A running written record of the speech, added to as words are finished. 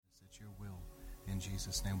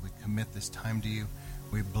Jesus' name. We commit this time to you.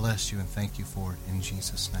 We bless you and thank you for it in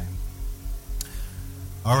Jesus' name.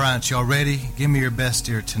 All right, y'all ready? Give me your best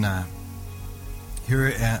ear tonight. Here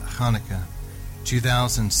at Hanukkah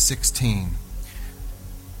 2016.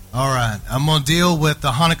 All right, I'm going to deal with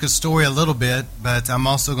the Hanukkah story a little bit, but I'm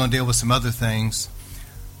also going to deal with some other things.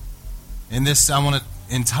 In this, I want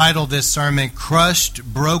to entitle this sermon, Crushed,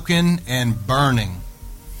 Broken, and Burning.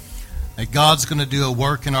 That God's going to do a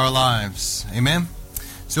work in our lives. Amen?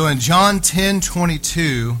 So in John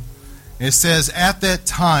 10:22, it says, "At that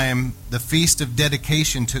time, the Feast of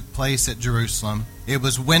Dedication took place at Jerusalem. It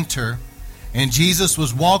was winter, and Jesus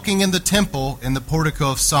was walking in the temple in the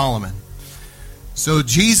portico of Solomon." So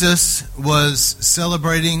Jesus was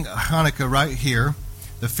celebrating Hanukkah right here.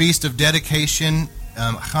 The Feast of Dedication,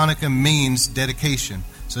 Hanukkah means dedication.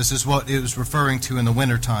 So this is what it was referring to in the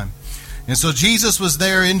wintertime. And so Jesus was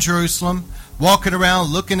there in Jerusalem, walking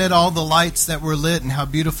around, looking at all the lights that were lit and how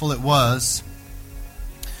beautiful it was.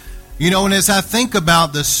 You know, and as I think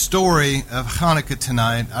about the story of Hanukkah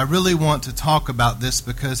tonight, I really want to talk about this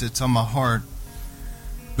because it's on my heart.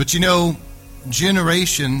 But you know,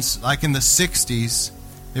 generations, like in the 60s,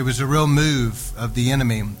 there was a real move of the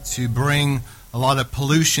enemy to bring a lot of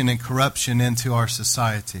pollution and corruption into our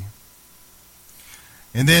society.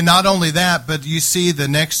 And then not only that, but you see the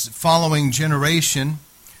next following generation,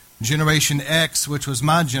 Generation X, which was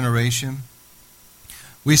my generation,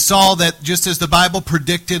 we saw that just as the Bible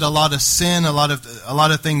predicted, a lot of sin, a lot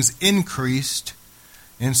of things increased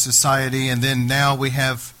in society. And then now we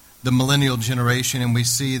have the millennial generation, and we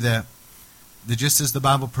see that just as the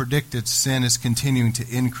Bible predicted, sin is continuing to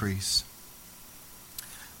increase.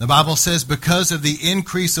 The Bible says, because of the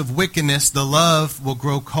increase of wickedness, the love will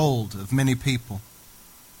grow cold of many people.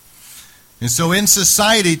 And so in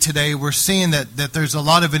society today, we're seeing that there's a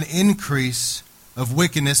lot of an increase of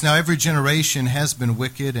wickedness. Now, every generation has been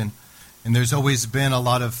wicked, and there's always been a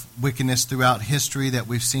lot of wickedness throughout history that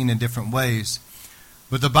we've seen in different ways.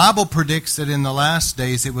 But the Bible predicts that in the last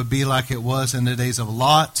days, it would be like it was in the days of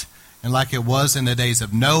Lot, and like it was in the days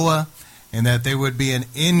of Noah, and that there would be an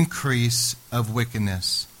increase of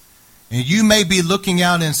wickedness. And you may be looking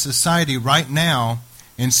out in society right now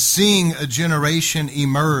and seeing a generation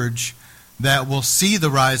emerge that will see the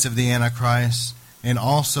rise of the Antichrist and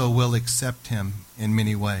also will accept him in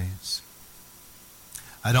many ways.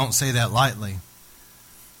 I don't say that lightly.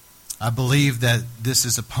 I believe that this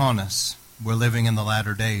is upon us. We're living in the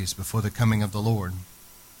latter days before the coming of the Lord.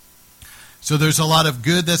 So there's a lot of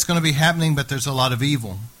good that's going to be happening, but there's a lot of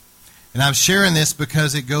evil. And I'm sharing this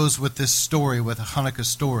because it goes with this story, with the Hanukkah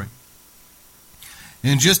story.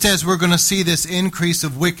 And just as we're going to see this increase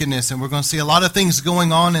of wickedness, and we're going to see a lot of things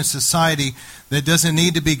going on in society that doesn't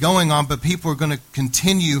need to be going on, but people are going to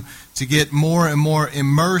continue to get more and more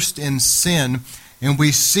immersed in sin. And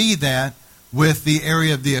we see that with the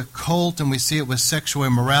area of the occult, and we see it with sexual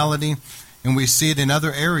immorality, and we see it in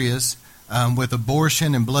other areas with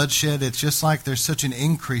abortion and bloodshed. It's just like there's such an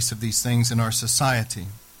increase of these things in our society.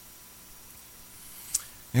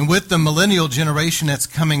 And with the millennial generation that's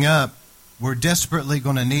coming up, we're desperately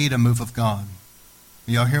going to need a move of God.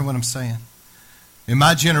 Y'all hear what I'm saying? In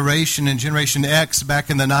my generation, in Generation X, back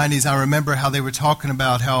in the 90s, I remember how they were talking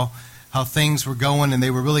about how things were going, and they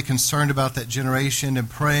were really concerned about that generation and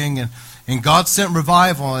praying. And God sent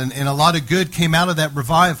revival, and a lot of good came out of that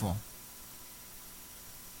revival.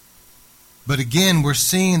 But again, we're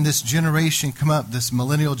seeing this generation come up, this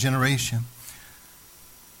millennial generation.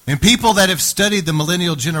 And people that have studied the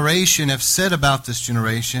millennial generation have said about this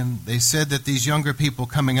generation, they said that these younger people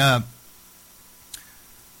coming up,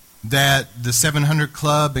 that the 700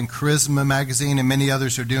 Club and Charisma magazine and many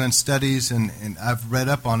others are doing studies, and I've read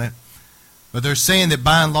up on it, but they're saying that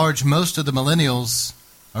by and large, most of the millennials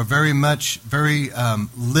are very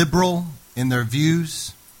liberal in their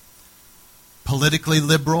views, politically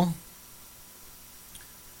liberal,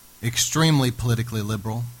 extremely politically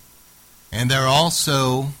liberal. And they're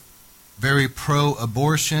also very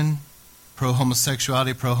pro-abortion,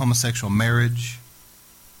 pro-homosexuality, pro-homosexual marriage.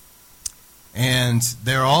 And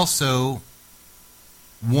they're also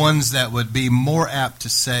ones that would be more apt to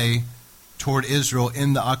say toward Israel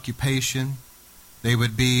in the occupation. They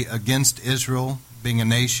would be against Israel being a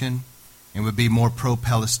nation and would be more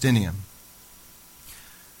pro-Palestinian.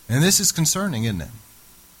 And this is concerning, isn't it?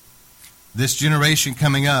 This generation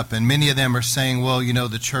coming up, and many of them are saying, well, you know,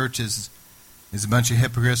 the church is a bunch of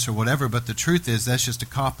hypocrites or whatever, but the truth is that's just a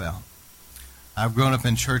cop-out. I've grown up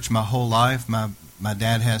in church my whole life. My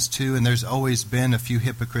dad has too, and there's always been a few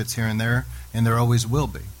hypocrites here and there always will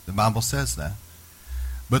be. The Bible says that.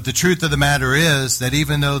 But the truth of the matter is that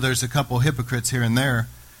even though there's a couple hypocrites here and there,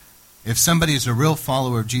 If somebody is a real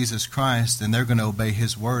follower of Jesus Christ, then they're going to obey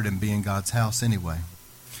his word and be in God's house anyway.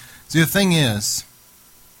 See, the thing is,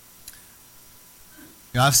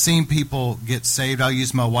 I've seen people get saved. I'll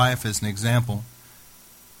use my wife as an example.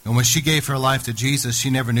 And when she gave her life to Jesus, she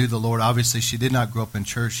never knew the Lord. Obviously, she did not grow up in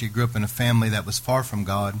church. She grew up in a family that was far from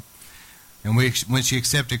God. And when she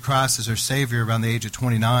accepted Christ as her Savior around the age of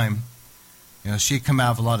 29, she had come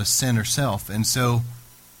out of a lot of sin herself. And so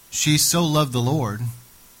she so loved the Lord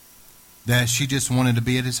that she just wanted to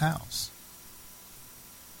be at his house.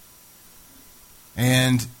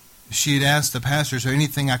 And she had asked the pastor, is there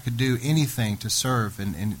anything I could do, anything to serve?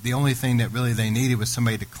 And the only thing that really they needed was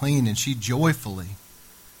somebody to clean. And she joyfully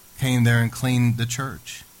came there and cleaned the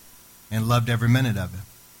church and loved every minute of it.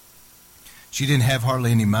 She didn't have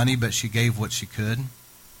hardly any money, but she gave what she could.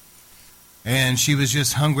 And she was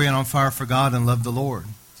just hungry and on fire for God and loved the Lord.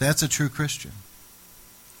 That's a true Christian.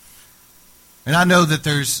 And I know that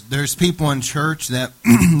there's people in church that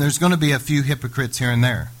there's going to be a few hypocrites here and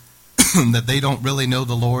there that they don't really know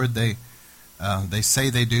the Lord. They say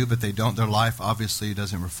they do, but they don't. Their life obviously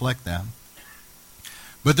doesn't reflect that.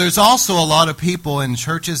 But there's also a lot of people in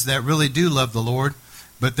churches that really do love the Lord,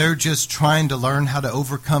 but they're just trying to learn how to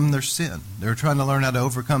overcome their sin. They're trying to learn how to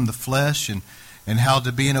overcome the flesh and how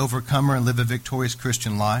to be an overcomer and live a victorious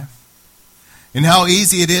Christian life. And how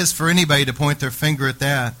easy it is for anybody to point their finger at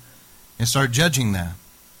that and start judging that.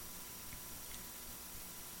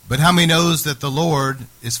 But how many knows that the Lord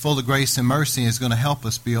is full of grace and mercy and is going to help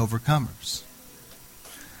us be overcomers?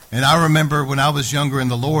 And I remember when I was younger in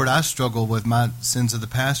the Lord, I struggled with my sins of the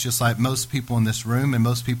past, just like most people in this room and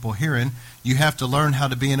most people hearing. You have to learn how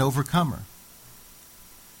to be an overcomer.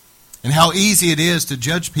 And how easy it is to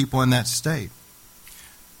judge people in that state.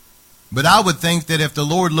 But I would think that if the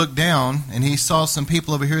Lord looked down and he saw some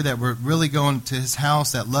people over here that were really going to his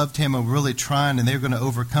house, that loved him and were really trying, and they're going to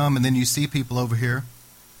overcome, and then you see people over here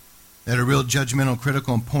that are real judgmental,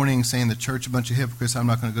 critical, and pointing, saying the church, a bunch of hypocrites, I'm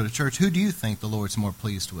not going to go to church. Who do you think the Lord's more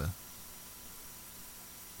pleased with?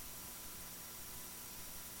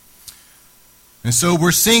 And so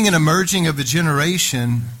we're seeing an emerging of a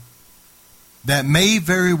generation that may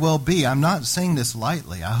very well be, I'm not saying this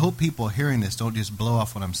lightly, I hope people hearing this don't just blow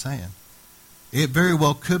off what I'm saying. It very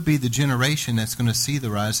well could be the generation that's going to see the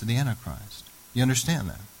rise of the Antichrist. You understand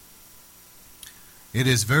that? It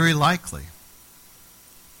is very likely.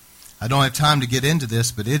 I don't have time to get into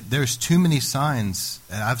this, but there's too many signs.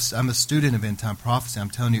 I'm a student of end-time prophecy. I'm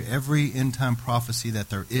telling you, every end-time prophecy that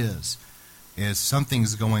there is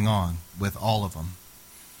something's going on with all of them.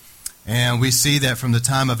 And we see that from the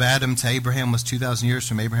time of Adam to Abraham was 2,000 years,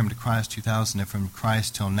 from Abraham to Christ 2,000, and from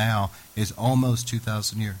Christ till now is almost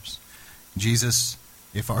 2,000 years. Jesus,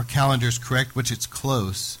 if our calendar is correct, which it's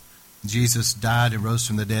close, Jesus died and rose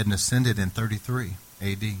from the dead and ascended in 33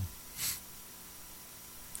 A.D.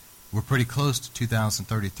 We're pretty close to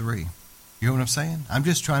 2033. You know what I'm saying? I'm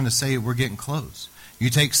just trying to say we're getting close. You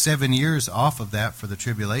take 7 years off of that for the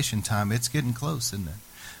tribulation time, it's getting close, isn't it?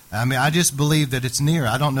 I mean, I just believe that it's near.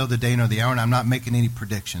 I don't know the day nor the hour, and I'm not making any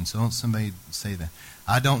predictions. So don't somebody say that.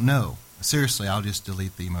 I don't know. Seriously, I'll just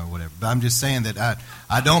delete the email or whatever. But I'm just saying that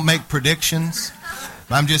I don't make predictions.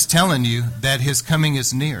 But I'm just telling you that his coming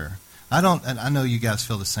is near. I know you guys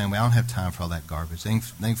feel the same way. I don't have time for all that garbage. They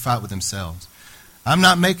can fight with themselves. I'm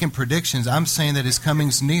not making predictions. I'm saying that his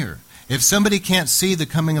coming's near. If somebody can't see the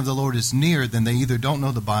coming of the Lord is near, then they either don't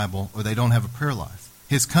know the Bible or they don't have a prayer life.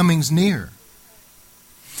 His coming's near.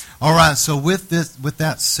 All right, so with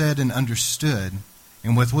that said and understood,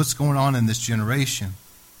 and with what's going on in this generation,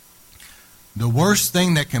 the worst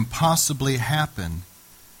thing that can possibly happen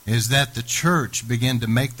is that the church began to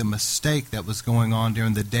make the mistake that was going on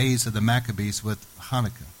during the days of the Maccabees with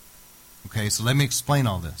Hanukkah. Okay, so let me explain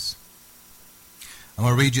all this. I'm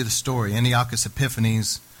going to read you the story. Antiochus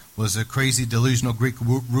Epiphanes was a crazy, delusional Greek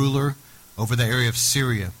ruler over the area of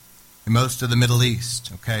Syria and most of the Middle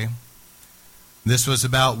East. Okay, this was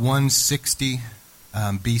about 160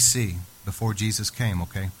 BC, before Jesus came.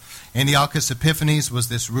 Okay, Antiochus Epiphanes was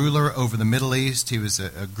this ruler over the Middle East. He was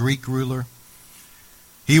a Greek ruler.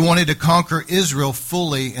 He wanted to conquer Israel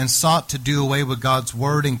fully and sought to do away with God's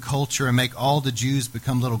word and culture and make all the Jews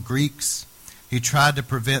become little Greeks. He tried to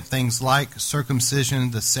prevent things like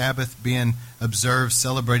circumcision, the Sabbath being observed,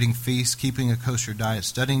 celebrating feasts, keeping a kosher diet,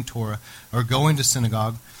 studying Torah, or going to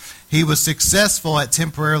synagogue. He was successful at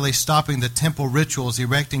temporarily stopping the temple rituals,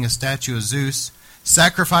 erecting a statue of Zeus,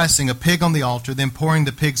 sacrificing a pig on the altar, then pouring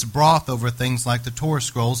the pig's broth over things like the Torah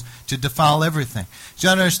scrolls to defile everything. So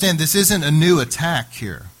you understand, this isn't a new attack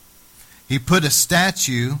here. He put a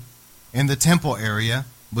statue in the temple area,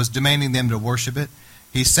 was demanding them to worship it.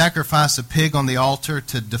 He sacrificed a pig on the altar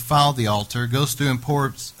to defile the altar, goes through and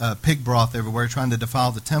pours pig broth everywhere, trying to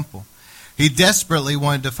defile the temple. He desperately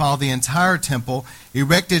wanted to defile the entire temple,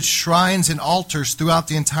 erected shrines and altars throughout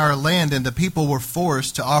the entire land, and the people were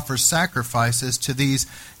forced to offer sacrifices to these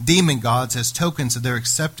demon gods as tokens of their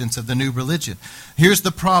acceptance of the new religion. Here's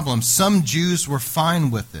the problem. Some Jews were fine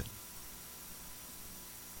with it,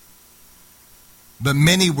 but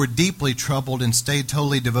many were deeply troubled and stayed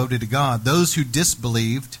totally devoted to God. Those who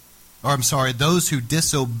disobeyed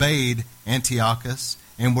Antiochus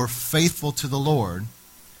and were faithful to the Lord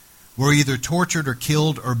were either tortured or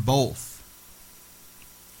killed or both.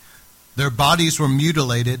 Their bodies were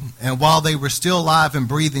mutilated, and while they were still alive and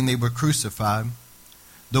breathing, they were crucified.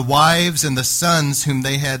 The wives and the sons whom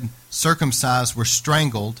they had circumcised were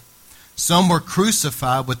strangled. Some were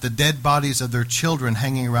crucified with the dead bodies of their children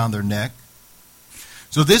hanging around their neck.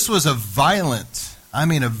 So this was a very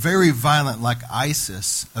violent, like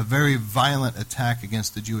ISIS, a very violent attack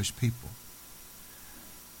against the Jewish people.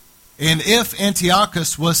 And if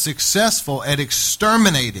Antiochus was successful at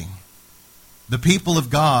exterminating the people of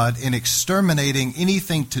God and exterminating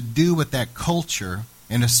anything to do with that culture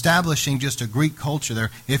and establishing just a Greek culture there,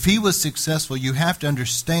 if he was successful, you have to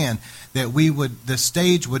understand that the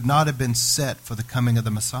stage would not have been set for the coming of the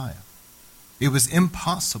Messiah. It was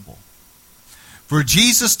impossible for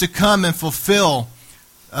Jesus to come and fulfill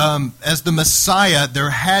as the Messiah. There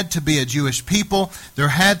had to be a Jewish people, there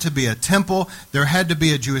had to be a temple, there had to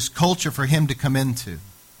be a Jewish culture for him to come into.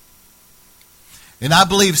 And I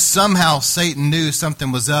believe somehow Satan knew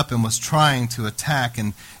something was up and was trying to attack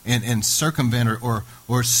and circumvent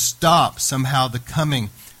or stop somehow the coming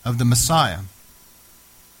of the Messiah.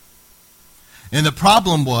 And the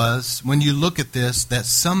problem was, when you look at this, that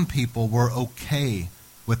some people were okay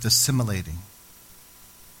with assimilating.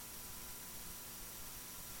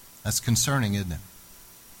 That's concerning, isn't it?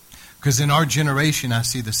 Because in our generation, I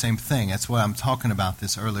see the same thing. That's why I'm talking about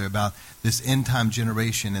this earlier, about this end-time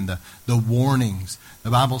generation and the warnings.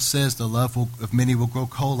 The Bible says the love of many will grow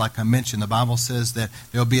cold, like I mentioned. The Bible says that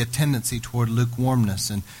there will be a tendency toward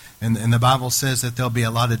lukewarmness. And the Bible says that there will be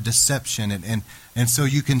a lot of deception. And so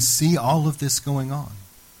you can see all of this going on.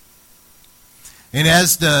 And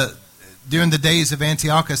during the days of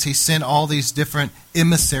Antiochus, he sent all these different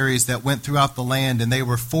emissaries that went throughout the land, and they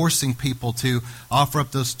were forcing people to offer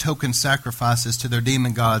up those token sacrifices to their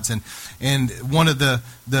demon gods. And one of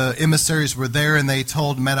the emissaries were there, and they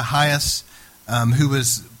told Mattathias, who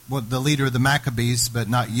was the leader of the Maccabees, but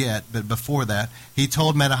not yet, but before that, he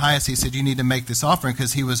told Mattathias, he said, you need to make this offering,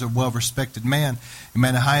 because he was a well-respected man. And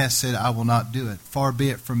Mattathias said, I will not do it. Far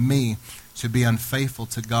be it from me to be unfaithful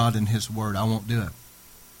to God and his word. I won't do it.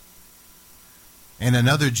 And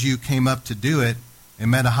another Jew came up to do it,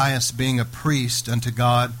 and Mattathias, being a priest unto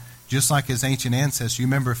God, just like his ancient ancestors. You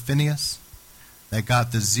remember Phinehas, that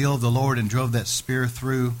got the zeal of the Lord and drove that spear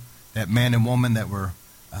through that man and woman that were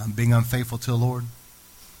being unfaithful to the Lord?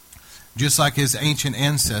 Just like his ancient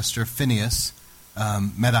ancestor, Phinehas,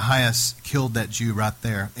 Mattathias killed that Jew right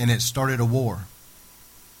there, and it started a war.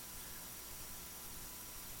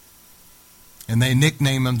 And they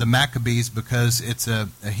nicknamed them the Maccabees because it's a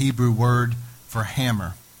Hebrew word for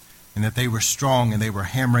hammer, and that they were strong and they were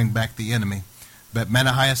hammering back the enemy. But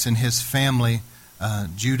Mattathias and his family,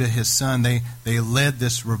 Judah his son, they led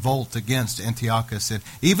this revolt against Antiochus. And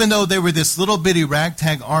even though they were this little bitty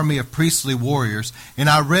ragtag army of priestly warriors, and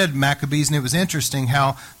I read Maccabees, and it was interesting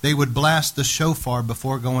how they would blast the shofar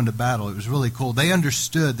before going to battle. It was really cool. They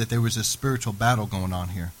understood that there was a spiritual battle going on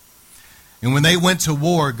here. And when they went to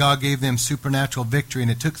war, God gave them supernatural victory, and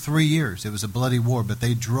it took 3 years. It was a bloody war, but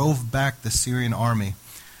they drove back the Syrian army.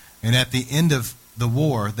 And at the end of the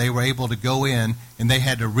war, they were able to go in, and they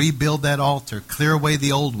had to rebuild that altar, clear away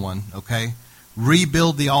the old one, okay?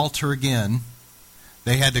 Rebuild the altar again.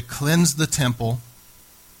 They had to cleanse the temple.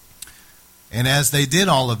 And as they did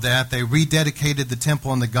all of that, they rededicated the temple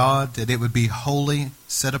unto God, that it would be holy,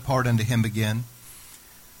 set apart unto him again.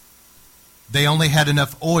 They only had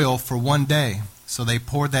enough oil for 1 day, so they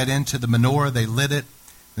poured that into the menorah, they lit it,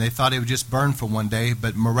 and they thought it would just burn for 1 day,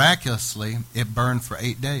 but miraculously, it burned for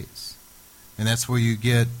 8 days. And that's where you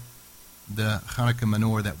get the Hanukkah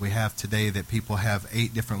menorah that we have today, that people have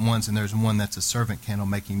 8 different ones, and there's one that's a servant candle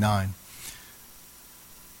making 9.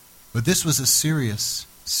 But this was a serious,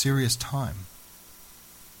 serious time.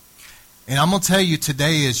 And I'm going to tell you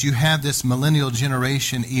today, as you have this millennial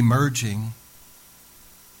generation emerging,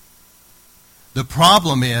 the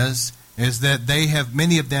problem is that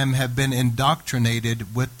many of them have been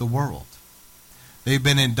indoctrinated with the world. They've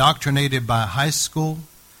been indoctrinated by high school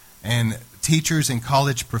and teachers and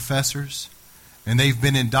college professors, and they've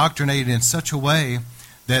been indoctrinated in such a way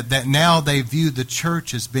that now they view the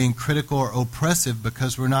church as being critical or oppressive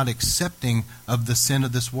because we're not accepting of the sin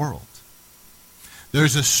of this world.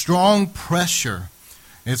 There's a strong pressure.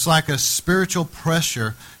 It's like a spiritual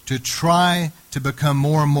pressure to try to become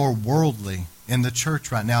more and more worldly in the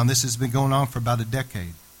church right now. And this has been going on for about a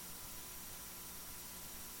decade.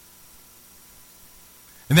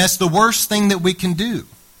 And that's the worst thing that we can do.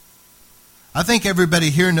 I think everybody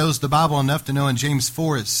here knows the Bible enough to know in James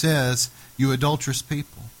 4 it says, you adulterous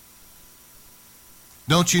people.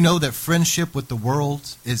 Don't you know that friendship with the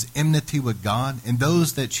world is enmity with God? And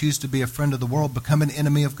those that choose to be a friend of the world become an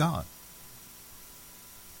enemy of God.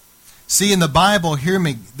 See, in the Bible, hear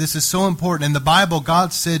me, this is so important. In the Bible,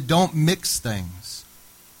 God said, don't mix things.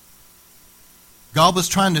 God was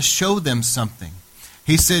trying to show them something.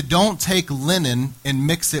 He said, don't take linen and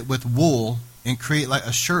mix it with wool and create like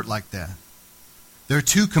a shirt like that. They're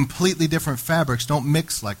two completely different fabrics. Don't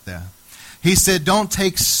mix like that. He said, don't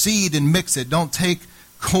take seed and mix it. Don't take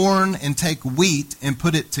corn and take wheat and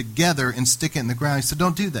put it together and stick it in the ground. He said,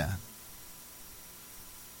 don't do that.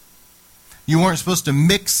 You weren't supposed to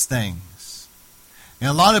mix things. And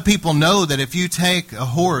a lot of people know that if you take a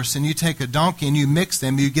horse and you take a donkey and you mix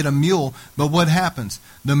them, you get a mule. But what happens?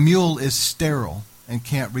 The mule is sterile and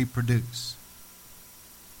can't reproduce.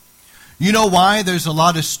 You know why there's a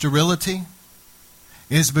lot of sterility?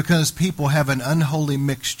 It's because people have an unholy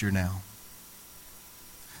mixture now.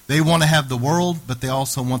 They want to have the world, but they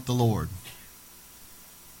also want the Lord.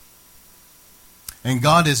 And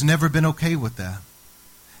God has never been okay with that.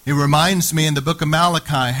 It reminds me in the book of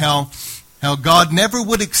Malachi how God never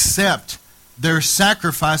would accept their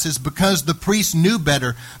sacrifices because the priests knew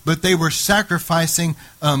better, but they were sacrificing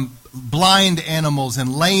blind animals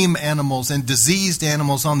and lame animals and diseased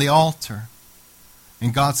animals on the altar.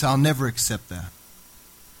 And God said, I'll never accept that.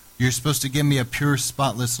 You're supposed to give me a pure,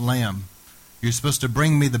 spotless lamb. You're supposed to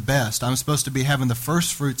bring me the best. I'm supposed to be having the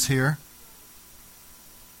first fruits here.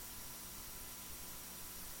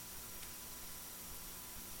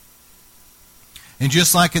 And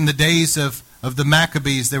just like in the days of the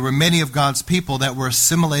Maccabees, there were many of God's people that were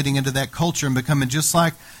assimilating into that culture and becoming just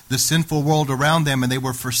like the sinful world around them, and they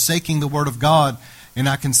were forsaking the Word of God, and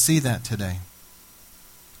I can see that today.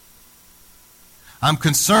 I'm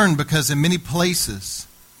concerned because in many places,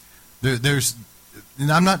 there's,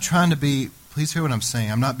 and I'm not trying to be, please hear what I'm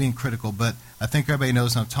saying, I'm not being critical, but I think everybody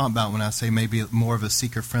knows what I'm talking about when I say maybe more of a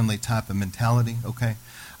seeker-friendly type of mentality, okay?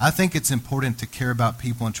 I think it's important to care about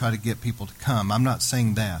people and try to get people to come. I'm not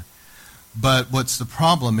saying that. But what's the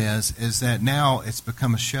problem is that now it's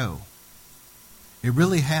become a show. It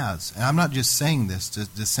really has. And I'm not just saying this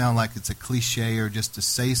to sound like it's a cliche or just to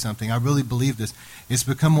say something. I really believe this. It's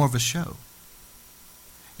become more of a show.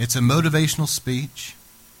 It's a motivational speech.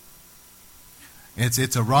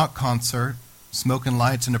 It's a rock concert, smoking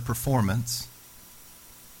lights and a performance.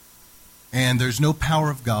 And there's no power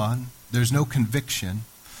of God. There's no conviction.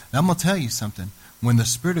 Now, I'm going to tell you something. When the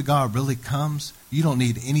Spirit of God really comes, you don't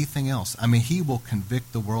need anything else. I mean, He will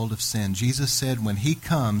convict the world of sin. Jesus said when He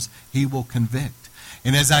comes, He will convict.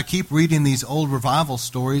 And as I keep reading these old revival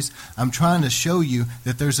stories, I'm trying to show you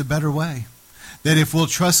that there's a better way. That if we'll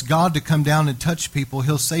trust God to come down and touch people,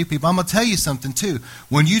 He'll save people. I'm going to tell you something too.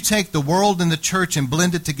 When you take the world and the church and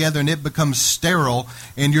blend it together and it becomes sterile,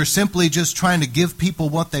 and you're simply just trying to give people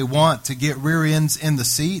what they want to get rear ends in the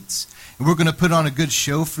seats, and we're going to put on a good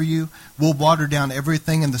show for you. We'll water down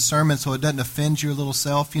everything in the sermon so it doesn't offend your little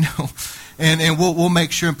self, you know. And we'll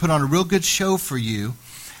make sure and put on a real good show for you.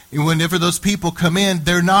 And whenever those people come in,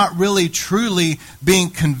 they're not really truly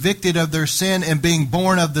being convicted of their sin and being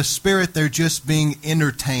born of the Spirit. They're just being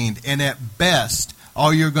entertained. And at best,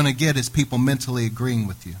 all you're going to get is people mentally agreeing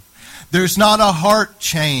with you. There's not a heart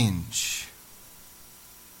change.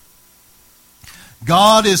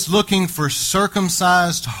 God is looking for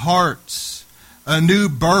circumcised hearts, a new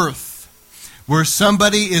birth, where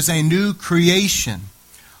somebody is a new creation.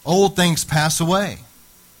 Old things pass away.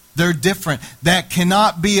 They're different. That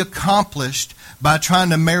cannot be accomplished by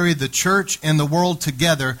trying to marry the church and the world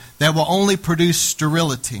together. That will only produce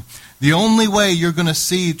sterility. The only way you're going to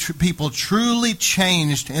see people truly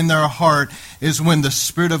changed in their heart is when the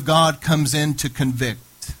Spirit of God comes in to convict.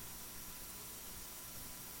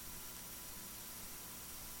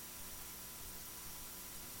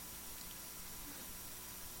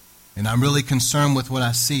 And I'm really concerned with what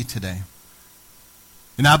I see today.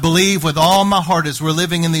 And I believe with all my heart as we're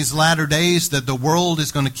living in these latter days that the world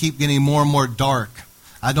is going to keep getting more and more dark.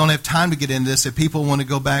 I don't have time to get into this if people want to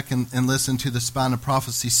go back and listen to the Spine of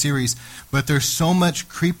Prophecy series. But there's so much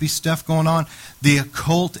creepy stuff going on. The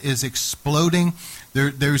occult is exploding.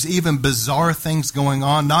 There's even bizarre things going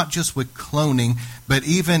on, not just with cloning, but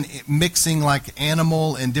even mixing like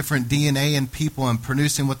animal and different DNA in people and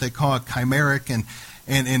producing what they call a chimeric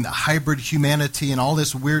and hybrid humanity and all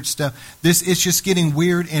this weird stuff. It's just getting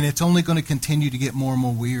weird, and it's only going to continue to get more and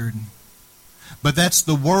more weird. But that's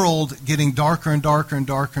the world getting darker and darker and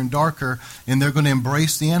darker and darker, and they're going to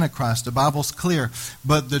embrace the Antichrist. The Bible's clear.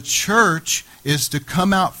 But the church is to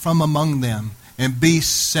come out from among them and be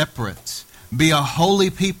separate. Be a holy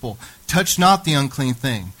people. Touch not the unclean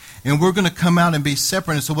thing. And we're going to come out and be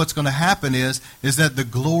separate. And so what's going to happen is that the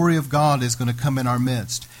glory of God is going to come in our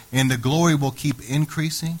midst. And the glory will keep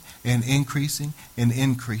increasing and increasing and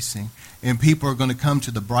increasing. And people are going to come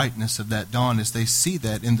to the brightness of that dawn as they see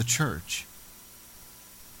that in the church.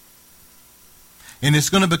 And it's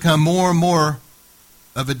going to become more and more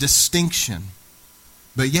of a distinction.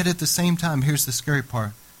 But yet at the same time, here's the scary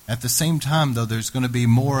part. At the same time, though, there's going to be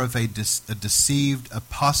more of a deceived,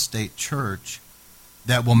 apostate church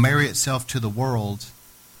that will marry itself to the world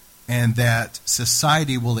and that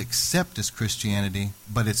society will accept as Christianity,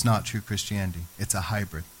 but it's not true Christianity. It's a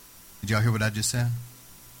hybrid. Did y'all hear what I just said?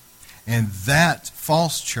 And that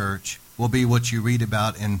false church will be what you read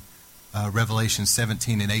about in Revelation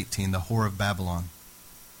 17 and 18, the whore of Babylon.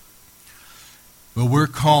 But we're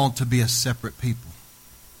called to be a separate people.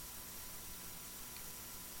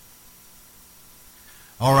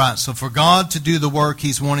 All right, so for God to do the work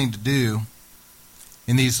He's wanting to do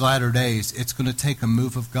in these latter days, it's going to take a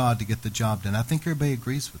move of God to get the job done. I think everybody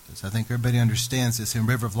agrees with this. I think everybody understands this in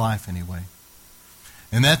River of Life anyway.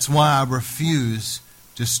 And that's why I refuse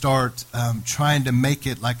to start trying to make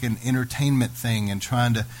it like an entertainment thing and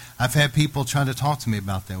I've had people trying to talk to me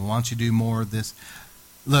about that. Well, why don't you do more of this?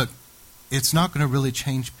 Look, it's not going to really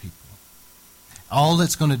change people. All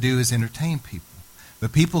it's going to do is entertain people.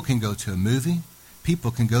 But people can go to a movie.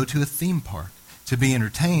 People can go to a theme park to be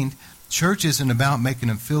entertained. Church isn't about making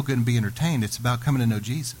them feel good and be entertained. It's about coming to know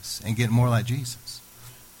Jesus and getting more like Jesus.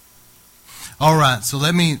 All right, so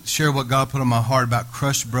let me share what God put on my heart about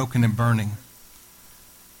crushed, broken, and burning.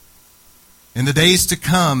 In the days to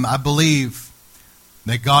come, I believe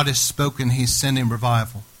that God has spoken. He's sending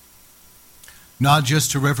revival. Not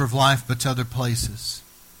just to River of Life, but to other places.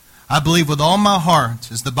 I believe with all my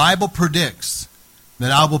heart, as the Bible predicts,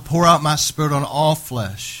 that I will pour out my Spirit on all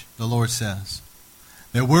flesh, the Lord says.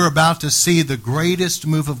 That we're about to see the greatest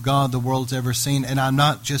move of God the world's ever seen. And I'm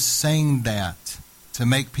not just saying that to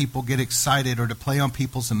make people get excited or to play on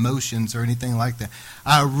people's emotions or anything like that.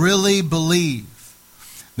 I really believe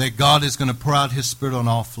that God is going to pour out His Spirit on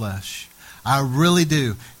all flesh. I really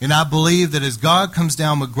do. And I believe that as God comes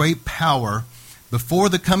down with great power, before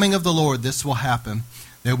the coming of the Lord, this will happen,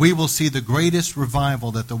 that we will see the greatest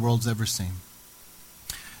revival that the world's ever seen.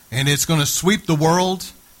 And it's going to sweep the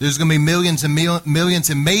world. There's going to be millions and millions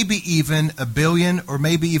and maybe even a billion or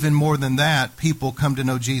maybe even more than that people come to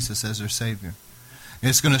know Jesus as their Savior. And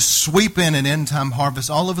it's going to sweep in an end-time harvest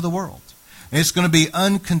all over the world. And it's going to be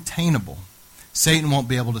uncontainable. Satan won't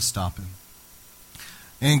be able to stop him.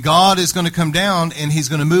 And God is going to come down and He's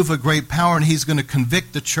going to move with great power and He's going to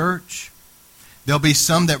convict the church. There'll be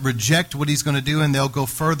some that reject what He's going to do and they'll go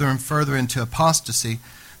further and further into apostasy.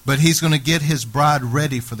 But He's going to get His bride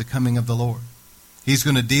ready for the coming of the Lord. He's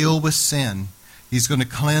going to deal with sin. He's going to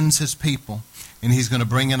cleanse His people. And He's going to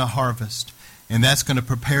bring in a harvest. And that's going to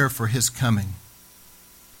prepare for His coming.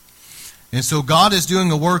 And so God is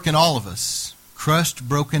doing a work in all of us. Crushed,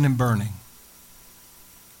 broken, and burning.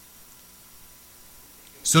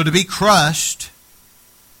 So to be crushed,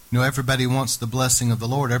 everybody wants the blessing of the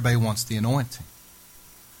Lord. Everybody wants the anointing.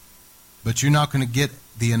 But you're not going to get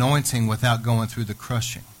the anointing without going through the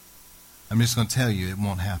crushing. I'm just going to tell you, it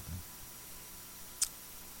won't happen.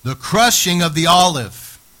 The crushing of the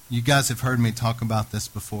olive. You guys have heard me talk about this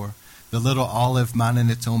before. The little olive minding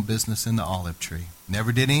its own business in the olive tree.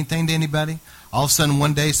 Never did anything to anybody. All of a sudden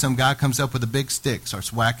one day some guy comes up with a big stick,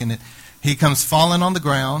 starts whacking it. He comes falling on the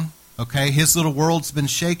ground. Okay, his little world's been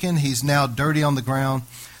shaken. He's now dirty on the ground.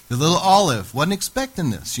 The little olive wasn't expecting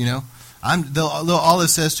this, The little olive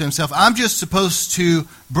says to himself, I'm just supposed to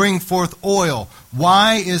bring forth oil.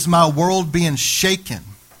 Why is my world being shaken?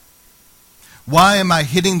 Why am I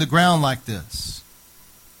hitting the ground like this?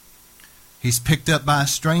 He's picked up by a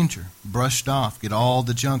stranger, brushed off, get all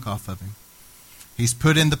the junk off of him. He's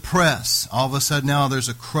put in the press. All of a sudden now there's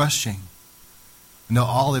a crushing. And the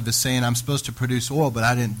olive is saying, I'm supposed to produce oil, but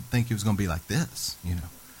I didn't think it was going to be like this,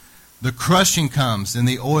 The crushing comes and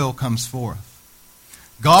the oil comes forth.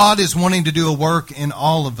 God is wanting to do a work in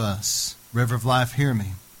all of us. River of Life, hear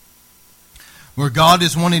me. Where God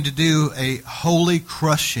is wanting to do a holy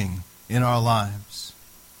crushing in our lives.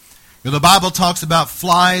 The Bible talks about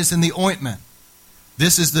flies in the ointment.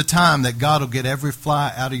 This is the time that God will get every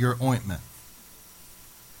fly out of your ointment.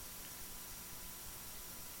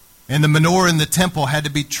 And the menorah in the temple had to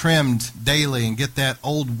be trimmed daily and get that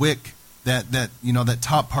old wick, that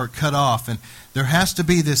top part cut off. And there has to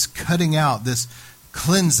be this cutting out, this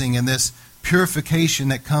cleansing, and this purification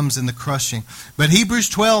that comes in the crushing. But Hebrews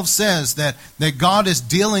 12 says that God is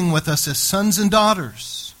dealing with us as sons and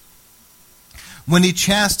daughters. When He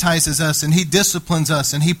chastises us and He disciplines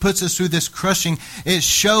us and He puts us through this crushing, it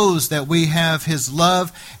shows that we have His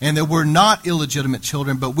love and that we're not illegitimate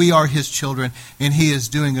children, but we are His children, and He is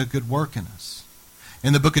doing a good work in us.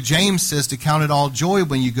 And the book of James says to count it all joy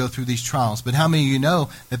when you go through these trials. But how many of you know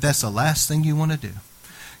that that's the last thing you want to do?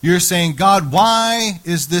 You're saying, God, why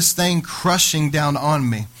is this thing crushing down on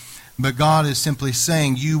me? But God is simply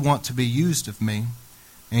saying, you want to be used of me,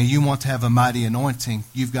 and you want to have a mighty anointing.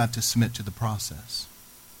 You've got to submit to the process.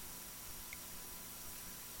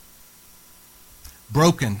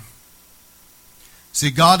 Broken. See,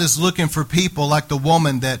 God is looking for people like the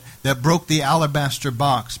woman that broke the alabaster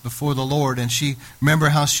box before the Lord. And remember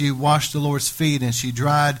how she washed the Lord's feet and she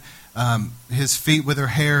dried His feet with her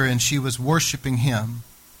hair, and she was worshiping Him.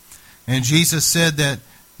 And Jesus said that,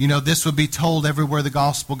 this would be told everywhere the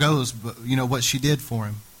gospel goes, but what she did for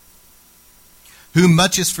Him. Whom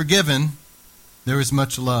much is forgiven, there is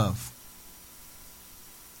much love.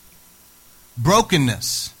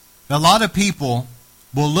 Brokenness. A lot of people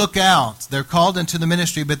will look out. They're called into the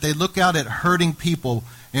ministry, but they look out at hurting people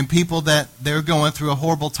and people that they're going through a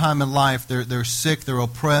horrible time in life. They're sick, they're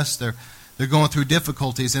oppressed, they're going through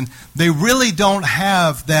difficulties, and they really don't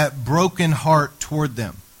have that broken heart toward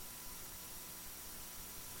them.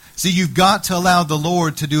 See, you've got to allow the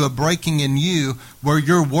Lord to do a breaking in you where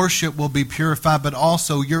your worship will be purified, but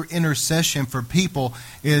also your intercession for people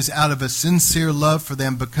is out of a sincere love for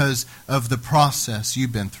them because of the process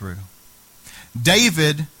you've been through.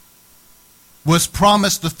 David was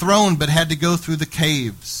promised the throne, but had to go through the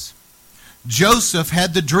caves. Joseph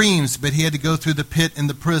had the dreams, but he had to go through the pit and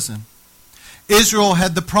the prison. Israel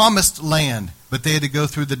had the promised land, but they had to go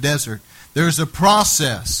through the desert. There's a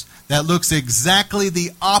process that looks exactly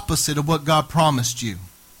the opposite of what God promised you.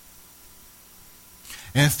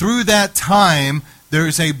 And through that time,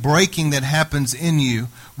 there's a breaking that happens in you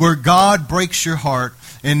where God breaks your heart,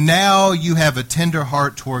 and now you have a tender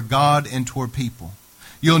heart toward God and toward people.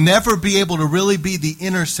 You'll never be able to really be the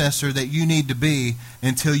intercessor that you need to be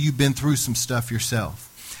until you've been through some stuff yourself.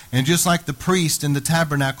 And just like the priest in the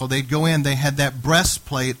tabernacle, they'd go in, they had that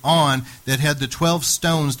breastplate on that had the 12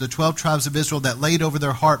 stones, the 12 tribes of Israel that laid over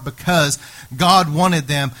their heart because God wanted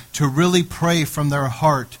them to really pray from their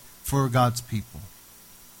heart for God's people.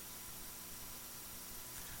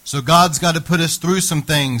 So God's got to put us through some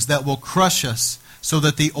things that will crush us so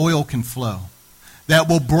that the oil can flow. That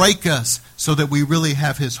will break us so that we really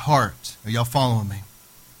have His heart. Are y'all following me?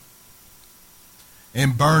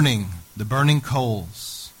 And the burning coals.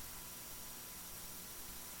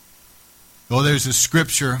 Well, there's a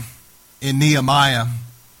scripture in Nehemiah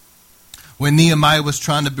when Nehemiah was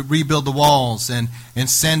trying to rebuild the walls, and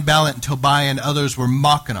Sanballat and Tobiah and others were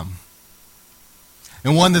mocking him.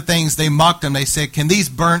 And one of the things they mocked him, they said, "Can these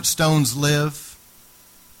burnt stones live?"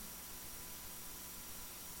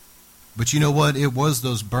 But you know what? It was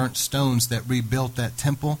those burnt stones that rebuilt that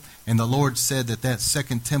temple. And the Lord said that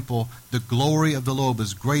second temple, the glory of the Lord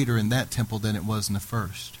was greater in that temple than it was in the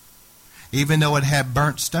first. Even though it had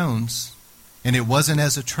burnt stones, and it wasn't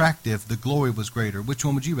as attractive, the glory was greater. Which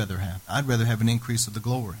one would you rather have? I'd rather have an increase of the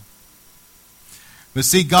glory. But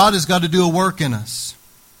see, God has got to do a work in us.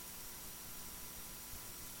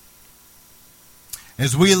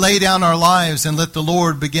 As we lay down our lives and let the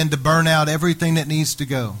Lord begin to burn out everything that needs to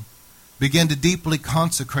go, begin to deeply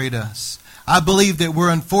consecrate us. I believe that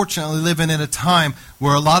we're unfortunately living in a time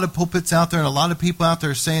where a lot of pulpits out there and a lot of people out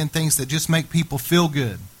there are saying things that just make people feel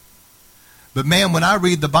good. But man, when I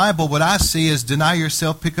read the Bible, what I see is deny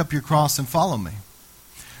yourself, pick up your cross, and follow me.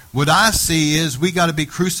 What I see is we got to be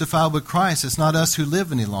crucified with Christ. It's not us who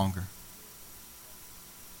live any longer.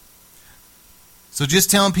 So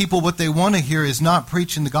just telling people what they want to hear is not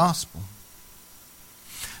preaching the gospel.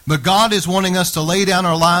 But God is wanting us to lay down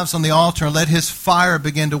our lives on the altar and let His fire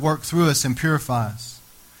begin to work through us and purify us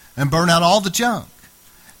and burn out all the junk.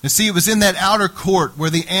 And see, it was in that outer court where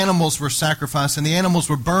the animals were sacrificed and the animals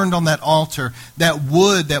were burned on that altar, that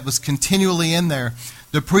wood that was continually in there.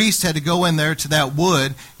 The priest had to go in there to that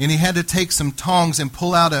wood, and he had to take some tongs and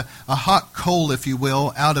pull out a hot coal, if you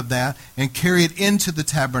will, out of that and carry it into the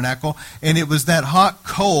tabernacle. And it was that hot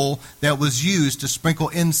coal that was used to sprinkle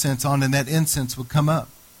incense on, and that incense would come up.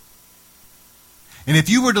 And if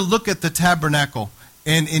you were to look at the tabernacle,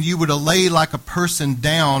 and you were to lay like a person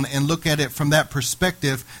down and look at it from that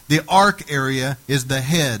perspective, the ark area is the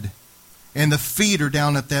head, and the feet are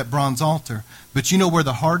down at that bronze altar. But you know where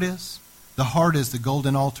the heart is? The heart is the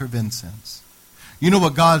golden altar of incense. You know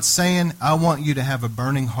what God's saying? I want you to have a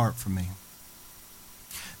burning heart for me.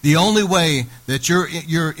 The only way that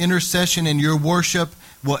your intercession and your worship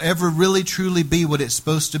will ever really truly be what it's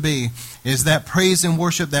supposed to be is that praise and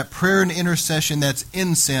worship, that prayer and intercession, that's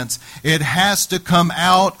incense. It has to come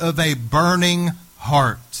out of a burning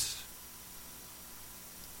heart.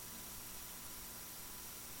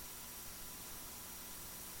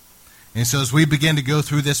 And so as we begin to go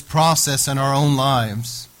through this process in our own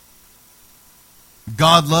lives,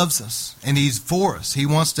 God loves us and He's for us. He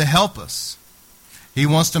wants to help us. He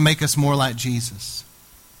wants to make us more like Jesus.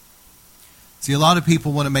 See, a lot of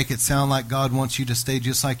people want to make it sound like God wants you to stay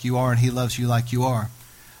just like you are and He loves you like you are.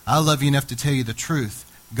 I love you enough to tell you the truth.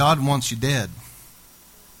 God wants you dead.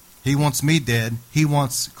 He wants me dead. He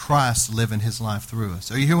wants Christ living His life through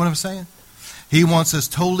us. Are you hearing what I'm saying? He wants us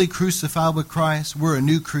totally crucified with Christ. We're a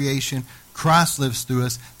new creation. Christ lives through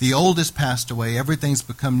us. The old has passed away. Everything's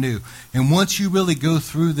become new. And once you really go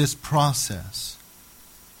through this process,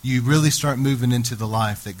 you really start moving into the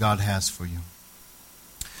life that God has for you.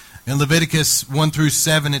 In Leviticus 1 through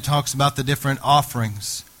 7, it talks about the different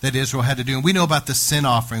offerings that Israel had to do. And we know about the sin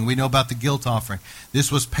offering. We know about the guilt offering.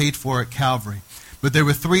 This was paid for at Calvary. But there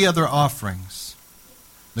were 3 other offerings: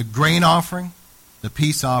 the grain offering, the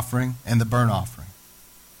peace offering, and the burnt offering.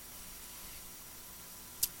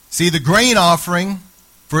 See, the grain offering,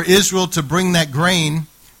 for Israel to bring that grain,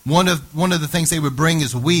 one of the things they would bring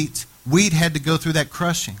is wheat. Wheat had to go through that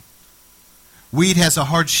crushing. Wheat has a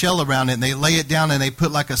hard shell around it, and they lay it down and they put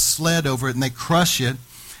like a sled over it and they crush it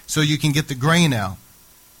so you can get the grain out.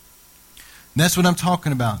 And that's what I'm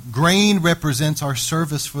talking about. Grain represents our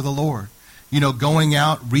service for the Lord. You know, going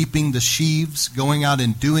out, reaping the sheaves, going out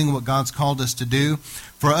and doing what God's called us to do.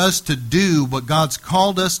 For us to do what God's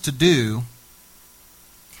called us to do,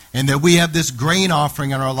 and that we have this grain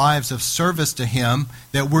offering in our lives of service to Him,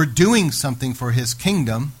 that we're doing something for His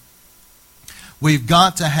kingdom, we've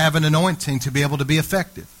got to have an anointing to be able to be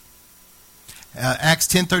effective. Acts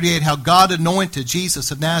 10:38, how God anointed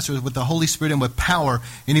Jesus of Nazareth with the Holy Spirit and with power,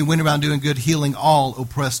 and He went around doing good, healing all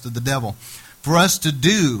oppressed of the devil. For us to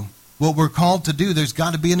do what we're called to do, there's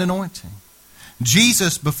got to be an anointing.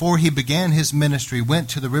 Jesus, before He began His ministry, went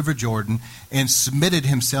to the River Jordan and submitted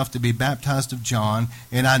Himself to be baptized of John,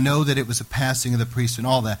 and I know that it was a passing of the priest and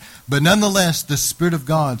all that. But nonetheless, the Spirit of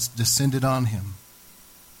God descended on Him.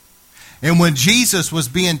 And when Jesus was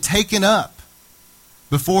being taken up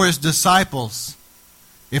before His disciples,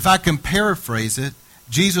 if I can paraphrase it,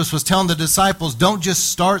 Jesus was telling the disciples, don't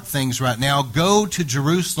just start things right now. Go to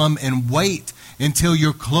Jerusalem and wait until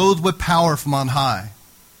you're clothed with power from on high.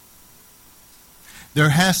 There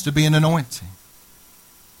has to be an anointing.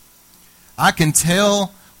 I can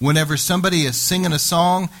tell whenever somebody is singing a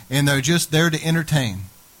song and they're just there to entertain.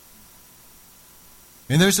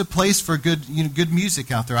 And there's a place for good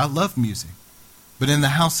music out there. I love music. But in the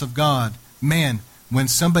house of God, man, when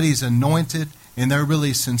somebody's anointed and they're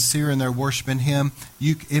really sincere and they're worshiping Him,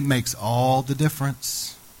 it makes all the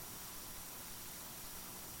difference.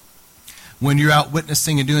 When you're out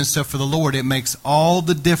witnessing and doing stuff for the Lord, it makes all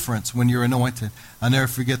the difference when you're anointed. I'll never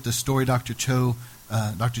forget the story Dr. Cho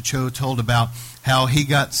told about how he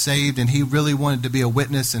got saved and he really wanted to be a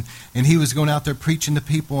witness, and he was going out there preaching to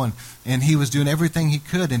people, and he was doing everything he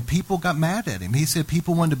could, and people got mad at him. He said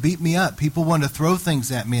people wanted to beat me up. People wanted to throw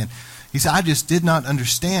things at me. And he said, I just did not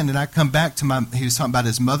understand. And I come back to he was talking about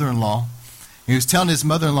his mother-in-law. He was telling his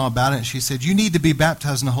mother-in-law about it, and she said, you need to be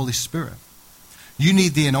baptized in the Holy Spirit. You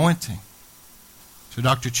need the anointing. So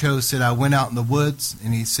Dr. Cho said, I went out in the woods,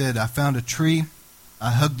 and he said, I found a tree.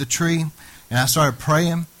 I hugged the tree, and I started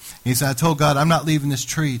praying. He said, I told God, I'm not leaving this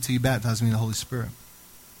tree till you baptize me in the Holy Spirit.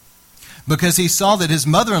 Because he saw that his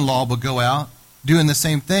mother-in-law would go out doing the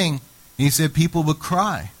same thing, and he said people would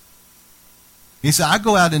cry. He said, I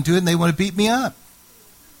go out and do it, and they want to beat me up.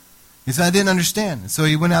 He said, I didn't understand. And so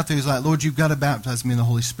he went out there, he's like, Lord, you've got to baptize me in the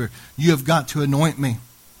Holy Spirit. You have got to anoint me.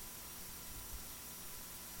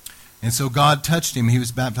 And so God touched him. He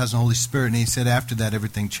was baptized in the Holy Spirit. And he said after that,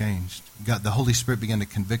 everything changed. The Holy Spirit began to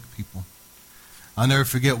convict people. I'll never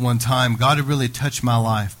forget one time, God had really touched my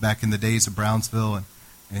life back in the days of Brownsville.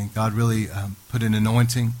 And God really put an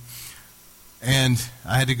anointing. And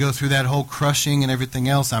I had to go through that whole crushing and everything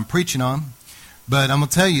else I'm preaching on. But I'm going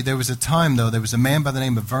to tell you, there was a time, though, there was a man by the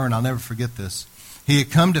name of Vern. I'll never forget this. He had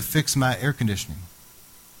come to fix my air conditioning.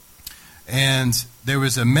 And there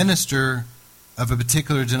was a minister of a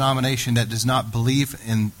particular denomination that does not believe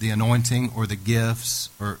in the anointing or the gifts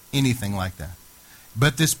or anything like that.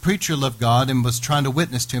 But this preacher loved God and was trying to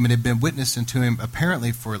witness to him, and had been witnessing to him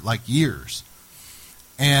apparently for like years.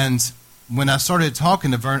 And when I started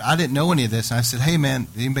talking to Vern, I didn't know any of this. And I said, hey man,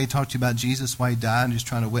 did anybody talk to you about Jesus, why he died, and just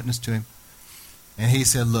trying to witness to him? And he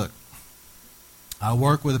said, look, I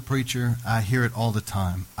work with a preacher. I hear it all the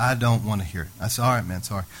time. I don't want to hear it. I said, all right, man,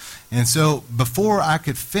 sorry. And so before I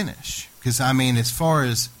could finish, because I mean, as far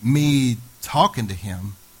as me talking to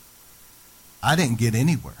him, I didn't get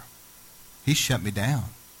anywhere. He shut me down.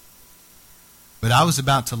 But I was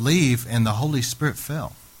about to leave, and the Holy Spirit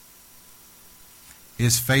fell.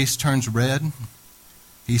 His face turns red.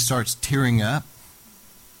 He starts tearing up.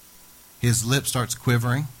 His lip starts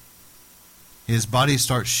quivering. His body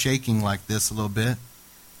starts shaking like this a little bit.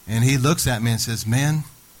 And he looks at me and says, man,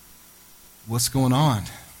 what's going on?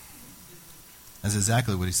 That's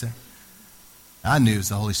exactly what he said. I knew it was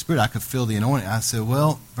the Holy Spirit. I could feel the anointing. I said,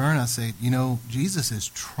 well, Vern, I said, Jesus is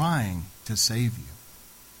trying to save you.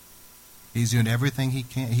 He's doing everything he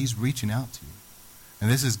can. He's reaching out to you. And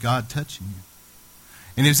this is God touching you.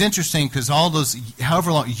 And it was interesting because all those,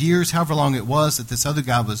 however long it was that this other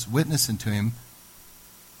guy was witnessing to him,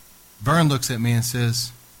 Vern looks at me and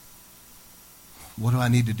says, what do I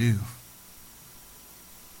need to do?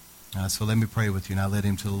 So let me pray with you. And I led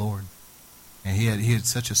him to the Lord. And he had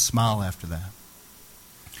such a smile after that.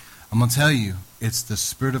 I'm going to tell you, it's the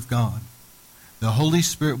Spirit of God. The Holy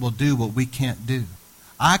Spirit will do what we can't do.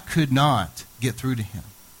 I could not get through to him.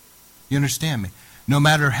 You understand me? No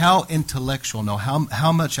matter how intellectual,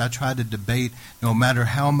 how much I tried to debate, no matter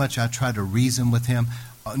how much I tried to reason with him,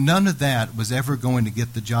 none of that was ever going to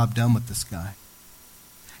get the job done with this guy.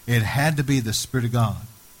 It had to be the Spirit of God.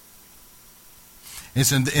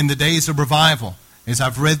 It's in the days of revival, as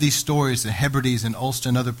I've read these stories at Hebrides and Ulster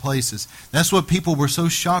and other places. That's what people were so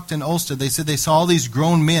shocked in Ulster. They said they saw all these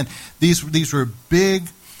grown men. These were big,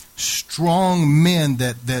 strong men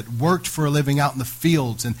that worked for a living out in the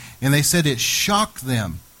fields. And they said it shocked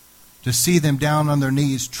them to see them down on their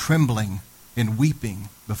knees trembling and weeping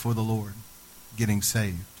before the Lord, getting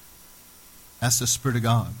saved. That's the Spirit of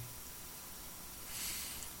God.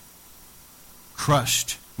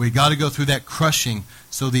 Crushed. We got to go through that crushing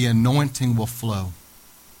so the anointing will flow.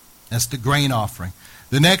 That's the grain offering.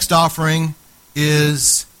 The next offering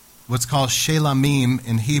is what's called shelamim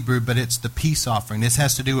in Hebrew, but it's the peace offering. This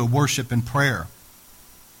has to do with worship and prayer.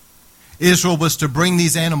 Israel was to bring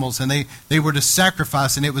these animals, and they were to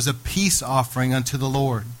sacrifice, and it was a peace offering unto the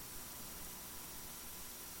Lord.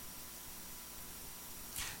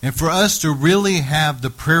 And for us to really have the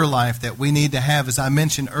prayer life that we need to have, as I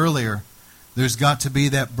mentioned earlier, there's got to be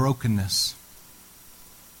that brokenness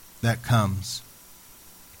that comes.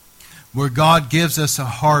 Where God gives us a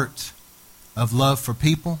heart of love for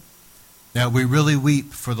people, that we really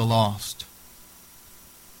weep for the lost.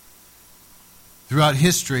 Throughout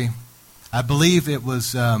history, I believe it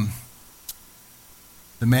was the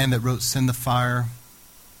man that wrote Send the Fire.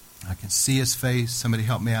 I can see his face. Somebody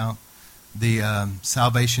help me out. The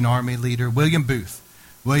Salvation Army leader, William Booth.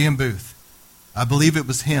 William Booth. I believe it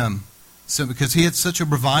was him. So, because he had such a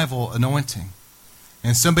revival anointing.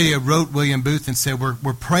 And somebody wrote William Booth and said,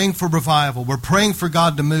 we're praying for revival. We're praying for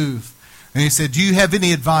God to move. And he said, do you have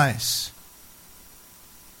any advice?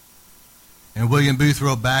 And William Booth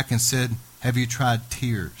wrote back and said, have you tried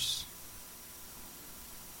tears?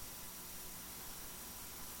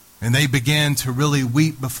 And they began to really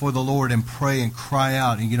weep before the Lord and pray and cry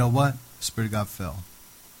out. And you know what? The Spirit of God fell.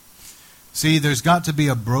 See, there's got to be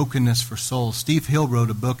a brokenness for souls. Steve Hill wrote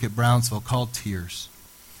a book at Brownsville called Tears.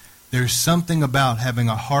 There's something about having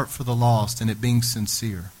a heart for the lost and it being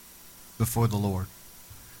sincere before the Lord.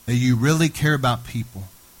 That you really care about people.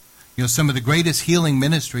 You know, some of the greatest healing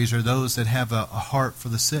ministries are those that have a heart for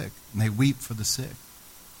the sick. And they weep for the sick.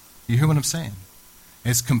 You hear what I'm saying?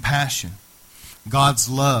 It's compassion. God's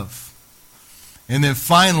love. And then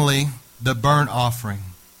finally, the burnt offering.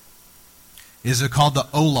 Is called the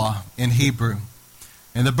Olah in Hebrew.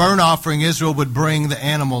 And the burnt offering, Israel would bring the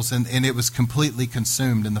animals, and it was completely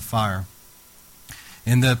consumed in the fire.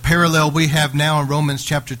 And the parallel we have now in Romans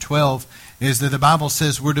chapter 12 is that the Bible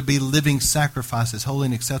says we're to be living sacrifices, holy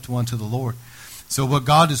and acceptable unto the Lord. So what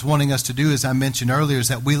God is wanting us to do, as I mentioned earlier, is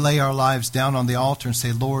that we lay our lives down on the altar and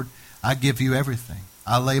say, Lord, I give you everything.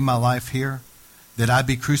 I lay my life here, that I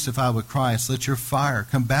be crucified with Christ. Let your fire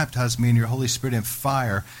come baptize me in your Holy Spirit in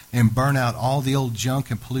fire and burn out all the old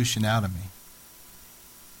junk and pollution out of me.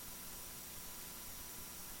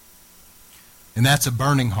 And that's a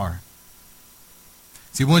burning heart.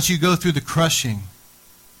 See, once you go through the crushing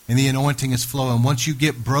and the anointing is flowing. Once you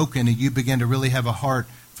get broken and you begin to really have a heart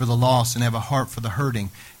for the lost and have a heart for the hurting,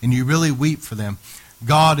 and you really weep for them,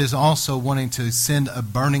 God is also wanting to send a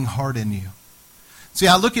burning heart in you. See,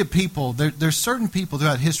 I look at people, there's certain people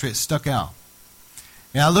throughout history that stuck out.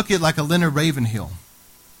 And I look at like a Leonard Ravenhill.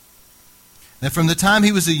 That from the time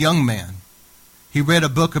he was a young man, he read a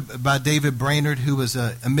book by David Brainerd, who was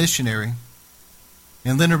a missionary.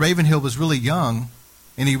 And Leonard Ravenhill was really young,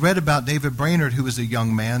 and he read about David Brainerd, who was a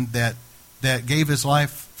young man that gave his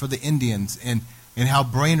life for the Indians, and how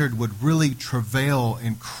Brainerd would really travail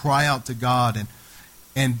and cry out to God.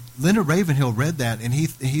 And Leonard Ravenhill read that, and he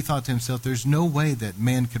thought to himself, there's no way that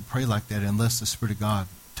man could pray like that unless the Spirit of God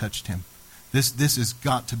touched him. This has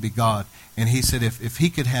got to be God. And he said, if he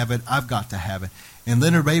could have it, I've got to have it. And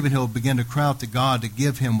Leonard Ravenhill began to cry out to God to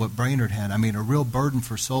give him what Brainerd had. I mean, a real burden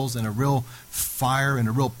for souls and a real fire and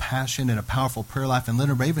a real passion and a powerful prayer life. And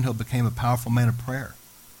Leonard Ravenhill became a powerful man of prayer.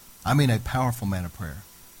 I mean, a powerful man of prayer.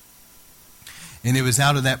 And it was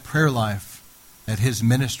out of that prayer life that his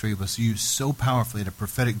ministry was used so powerfully. He had a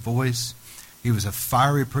prophetic voice. He was a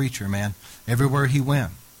fiery preacher, man, everywhere he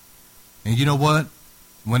went. And you know what?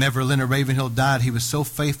 Whenever Leonard Ravenhill died, he was so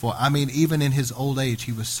faithful. I mean, even in his old age,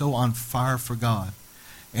 he was so on fire for God.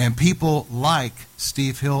 And people like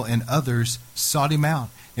Steve Hill and others sought him out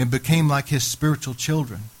and became like his spiritual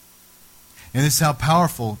children. And this is how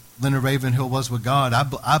powerful Leonard Ravenhill was with God.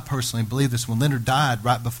 I personally believe this. When Leonard died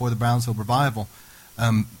right before the Brownsville revival,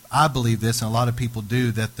 I believe this, and a lot of people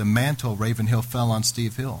do, that the mantle of Ravenhill fell on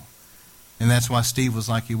Steve Hill. And that's why Steve was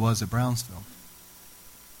like he was at Brownsville.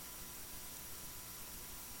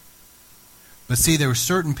 But see, there were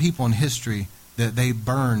certain people in history that they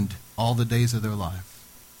burned all the days of their life.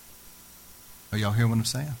 Are y'all hearing what I'm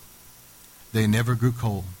saying? They never grew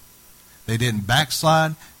cold. They didn't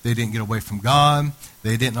backslide. They didn't get away from God.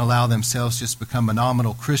 They didn't allow themselves just become a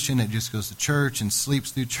nominal Christian that just goes to church and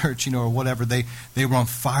sleeps through church, or whatever. They were on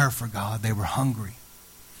fire for God. They were hungry.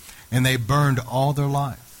 And they burned all their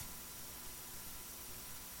life.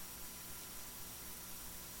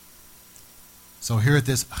 So here at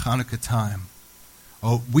this Hanukkah time,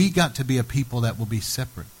 we got to be a people that will be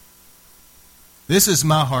separate. This is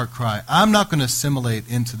my heart cry. I'm not going to assimilate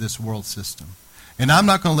into this world system. And I'm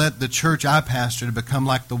not going to let the church I pastor to become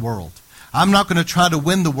like the world. I'm not going to try to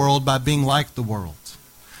win the world by being like the world.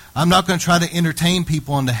 I'm not going to try to entertain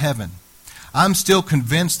people into heaven. I'm still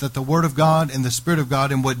convinced that the Word of God and the Spirit of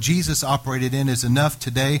God and what Jesus operated in is enough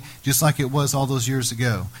today, just like it was all those years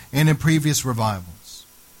ago and in previous revivals.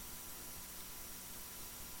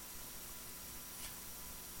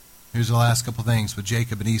 Here's the last couple things with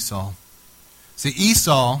Jacob and Esau. See,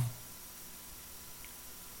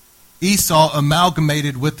 Esau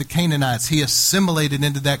amalgamated with the Canaanites. He assimilated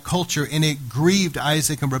into that culture, and it grieved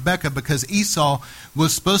Isaac and Rebekah because Esau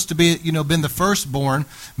was supposed to be, been the firstborn,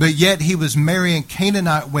 but yet he was marrying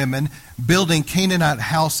Canaanite women, building Canaanite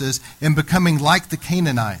houses, and becoming like the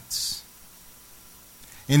Canaanites.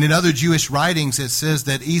 And in other Jewish writings, it says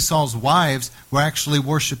that Esau's wives were actually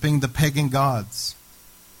worshiping the pagan gods.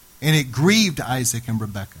 And it grieved Isaac and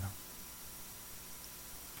Rebekah.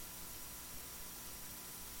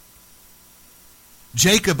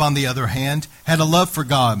 Jacob, on the other hand, had a love for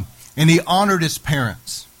God, and he honored his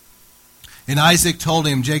parents. And Isaac told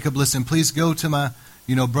him, Jacob, listen, please go to my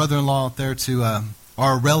brother-in-law out there, to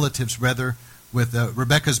our relatives, rather, with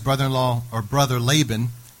Rebekah's brother-in-law or brother Laban.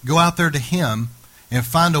 Go out there to him and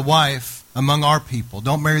find a wife among our people.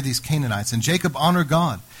 Don't marry these Canaanites. And Jacob honored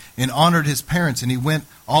God and honored his parents, and he went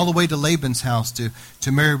all the way to Laban's house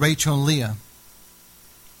to marry Rachel and Leah.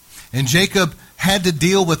 And Jacob had to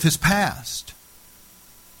deal with his past.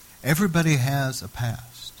 Everybody has a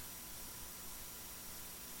past.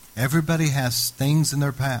 Everybody has things in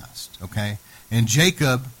their past, okay? And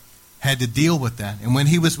Jacob had to deal with that. And when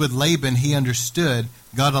he was with Laban, he understood.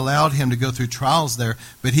 God allowed him to go through trials there,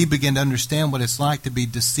 but he began to understand what it's like to be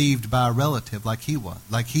deceived by a relative like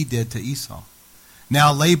he did to Esau.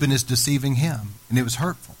 Now Laban is deceiving him, and it was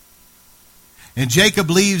hurtful. And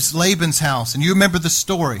Jacob leaves Laban's house, and you remember the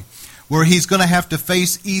story where he's going to have to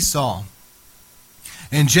face Esau.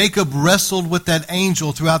 And Jacob wrestled with that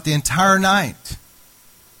angel throughout the entire night.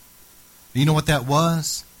 You know what that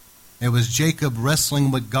was? It was Jacob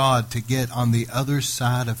wrestling with God to get on the other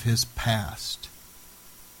side of his past.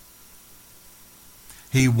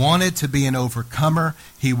 He wanted to be an overcomer.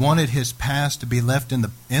 He wanted his past to be left in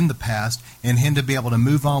the past and him to be able to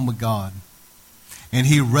move on with God. And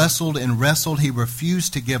he wrestled and wrestled. He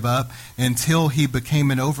refused to give up until he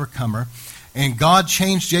became an overcomer. And God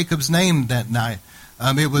changed Jacob's name that night.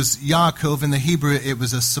 It was Yaakov. In the Hebrew, it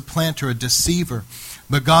was a supplanter, a deceiver.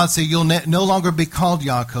 But God said, you'll no longer be called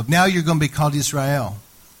Yaakov. Now you're going to be called Israel,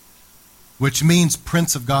 which means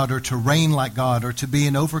prince of God, or to reign like God, or to be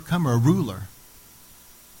an overcomer, a ruler.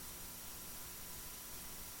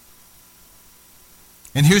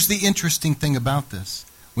 And here's the interesting thing about this.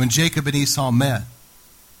 When Jacob and Esau met,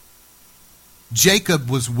 Jacob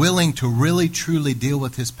was willing to really, truly deal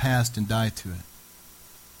with his past and die to it.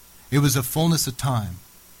 It was a fullness of time.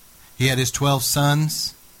 He had his 12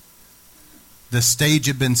 sons. The stage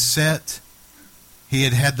had been set. He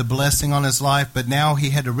had had the blessing on his life, but now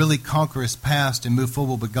he had to really conquer his past and move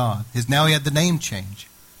forward with God. Now he had the name change.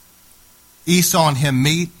 Esau and him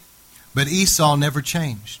meet, but Esau never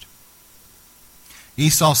changed.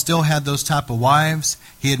 Esau still had those type of wives.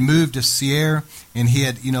 He had moved to Seir, and he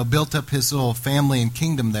had, built up his little family and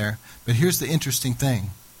kingdom there. But here's the interesting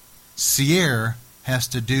thing. Seir has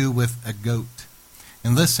to do with a goat.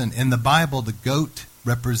 And listen, in the Bible, the goat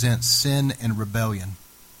represents sin and rebellion.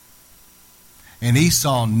 And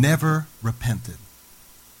Esau never repented.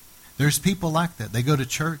 There's people like that. They go to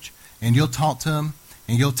church, and you'll talk to them,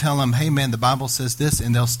 and you'll tell them, hey man, the Bible says this,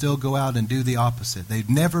 and they'll still go out and do the opposite. They've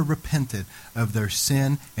never repented of their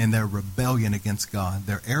sin and their rebellion against God.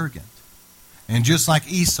 They're arrogant. And just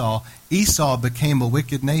like Esau, Esau became a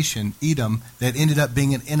wicked nation, Edom, that ended up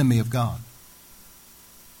being an enemy of God.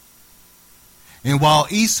 And while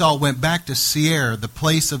Esau went back to Seir, the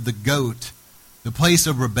place of the goat, the place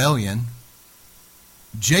of rebellion,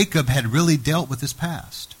 Jacob had really dealt with his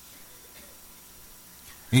past.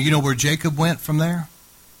 And you know where Jacob went from there?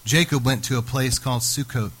 Jacob went to a place called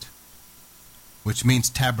Sukkot, which means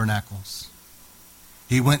tabernacles.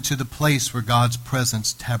 He went to the place where God's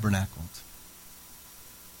presence tabernacled.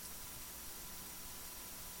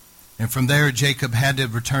 And from there, Jacob had to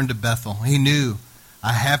return to Bethel. He knew,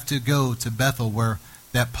 I have to go to Bethel, where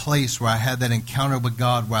that place where I had that encounter with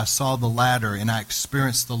God, where I saw the ladder and I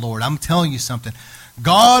experienced the Lord. I'm telling you something.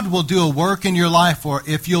 God will do a work in your life, or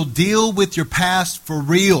if you'll deal with your past for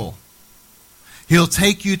real, He'll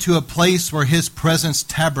take you to a place where His presence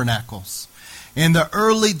tabernacles. In the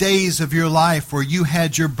early days of your life where you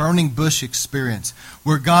had your burning bush experience,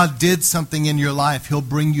 where God did something in your life, He'll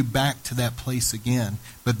bring you back to that place again.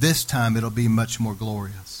 But this time it'll be much more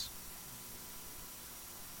glorious.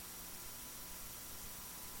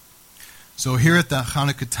 So here at the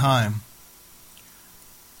Hanukkah time,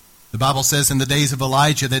 the Bible says in the days of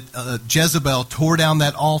Elijah that Jezebel tore down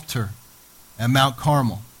that altar at Mount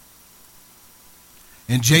Carmel.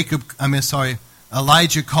 And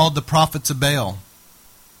Elijah called the prophets of Baal.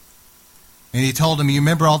 And he told them, you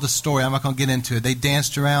remember all the story, I'm not going to get into it. They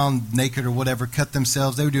danced around naked or whatever, cut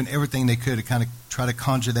themselves. They were doing everything they could to kind of try to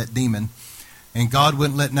conjure that demon. And God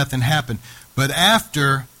wouldn't let nothing happen. But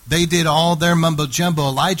after they did all their mumbo-jumbo,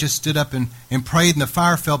 Elijah stood up and prayed, and the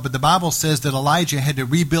fire fell. But the Bible says that Elijah had to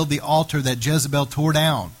rebuild the altar that Jezebel tore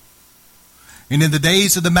down. And in the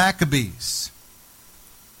days of the Maccabees,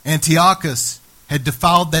 Antiochus had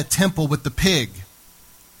defiled that temple with the pig.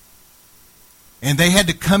 And they had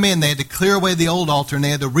to come in, they had to clear away the old altar, and they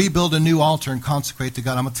had to rebuild a new altar and consecrate to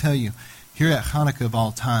God. I'm going to tell you, here at Hanukkah of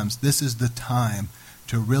all times, this is the time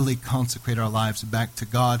to really consecrate our lives back to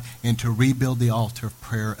God and to rebuild the altar of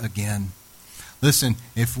prayer again. Listen,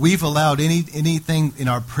 if we've allowed anything in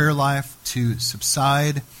our prayer life to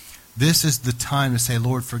subside, this is the time to say,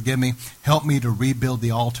 Lord, forgive me. Help me to rebuild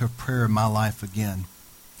the altar of prayer in my life again.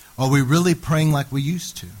 Are we really praying like we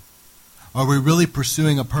used to? Are we really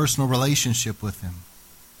pursuing a personal relationship with Him?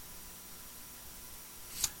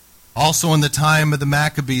 Also in the time of the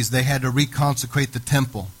Maccabees, they had to reconsecrate the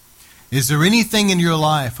temple. Is there anything in your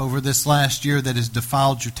life over this last year that has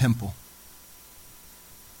defiled your temple?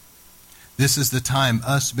 This is the time,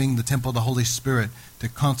 us being the temple of the Holy Spirit, to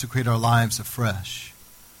consecrate our lives afresh.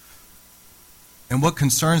 And what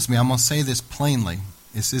concerns me, I'm going to say this plainly.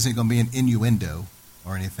 This isn't going to be an innuendo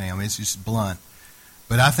or anything. I mean, it's just blunt.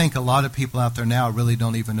 But I think a lot of people out there now really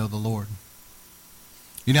don't even know the Lord.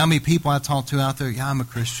 You know how many people I talk to out there? Yeah, I'm a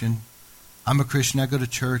Christian. I go to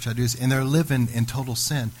church, I do this, and they're living in total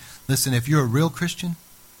sin. Listen, if you're a real Christian,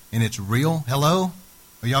 and it's real, hello?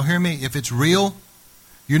 Are y'all hearing me? If it's real,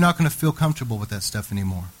 you're not going to feel comfortable with that stuff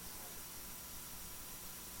anymore.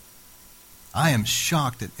 I am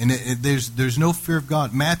shocked. There's no fear of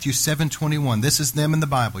God. Matthew 7:21. This is them in the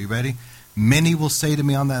Bible. You ready? Many will say to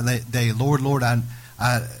me on that day, Lord, Lord, I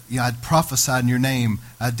prophesied in your name.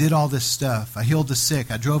 I did all this stuff. I healed the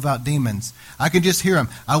sick. I drove out demons. I can just hear them.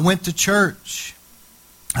 I went to church.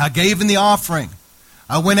 I gave in the offering.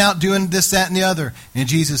 I went out doing this, that, and the other. And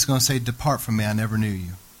Jesus is going to say, depart from me. I never knew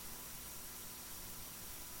you.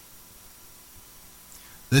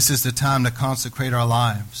 This is the time to consecrate our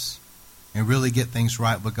lives and really get things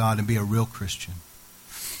right with God and be a real Christian.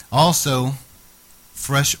 Also,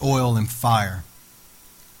 fresh oil and fire.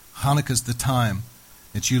 Hanukkah is the time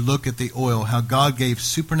that you look at the oil, how God gave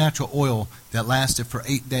supernatural oil that lasted for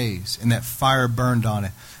 8 days, and that fire burned on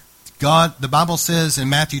it. God, the Bible says in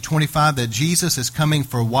Matthew 25 that Jesus is coming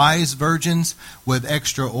for wise virgins with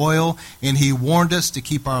extra oil, and he warned us to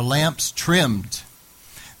keep our lamps trimmed.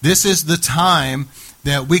 This is the time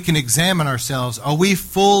that we can examine ourselves. Are we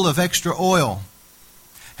full of extra oil?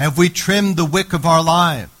 Have we trimmed the wick of our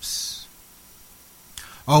lives?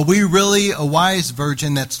 Are we really a wise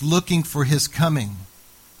virgin that's looking for his coming?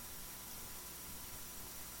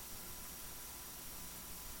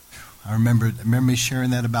 I remember me sharing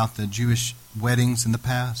that about the Jewish weddings in the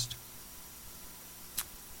past.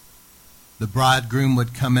 The bridegroom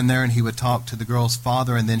would come in there and he would talk to the girl's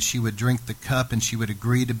father, and then she would drink the cup and she would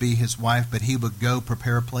agree to be his wife, but he would go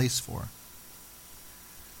prepare a place for her.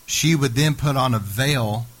 She would then put on a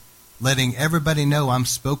veil, letting everybody know I'm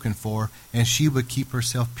spoken for, and she would keep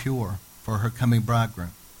herself pure for her coming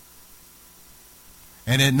bridegroom.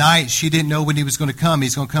 And at night, she didn't know when he was going to come.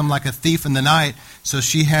 He's going to come like a thief in the night. So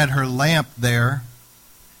she had her lamp there.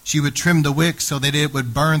 She would trim the wick so that it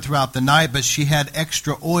would burn throughout the night, but she had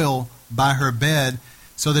extra oil by her bed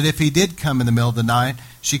so that if he did come in the middle of the night,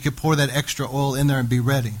 she could pour that extra oil in there and be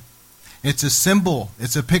ready. It's a symbol,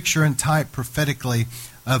 it's a picture and type prophetically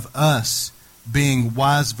of us being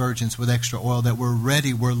wise virgins with extra oil, that we're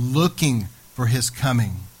ready, we're looking for his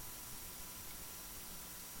coming.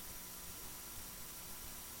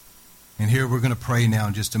 And here we're going to pray now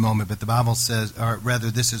in just a moment, but the Bible says, or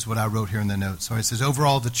rather this is what I wrote here in the notes. So it says,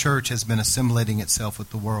 overall the church has been assimilating itself with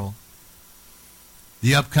the world.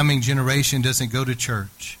 The upcoming generation doesn't go to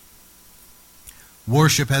church.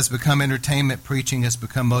 Worship has become entertainment. Preaching has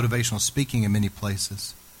become motivational speaking in many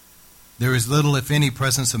places. There is little, if any,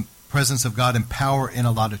 presence of God and power in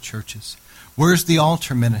a lot of churches. Where's the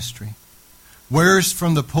altar ministry? Where's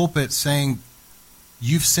from the pulpit saying,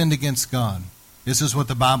 you've sinned against God? This is what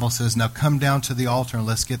the Bible says. Now come down to the altar and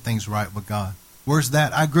let's get things right with God. Where's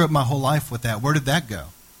that? I grew up my whole life with that. Where did that go?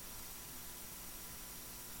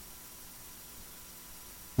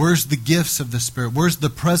 Where's the gifts of the Spirit? Where's the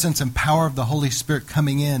presence and power of the Holy Spirit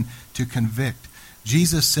coming in to convict?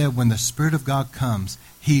 Jesus said when the Spirit of God comes,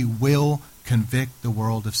 he will convict the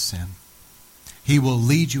world of sin. He will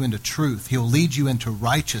lead you into truth. He'll lead you into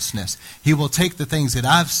righteousness. He will take the things that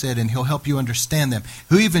I've said and he'll help you understand them.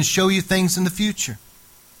 He'll even show you things in the future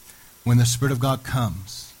when the Spirit of God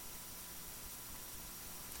comes.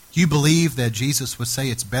 Do you believe that Jesus would say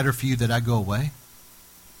it's better for you that I go away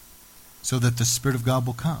so that the Spirit of God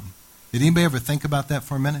will come? Did anybody ever think about that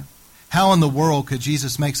for a minute? How in the world could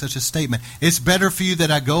Jesus make such a statement? It's better for you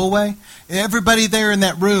that I go away? Everybody there in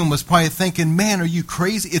that room was probably thinking, man, are you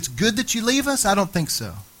crazy? It's good that you leave us? I don't think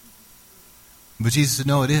so. But Jesus said,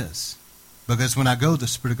 no, it is. Because when I go, the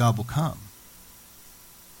Spirit of God will come.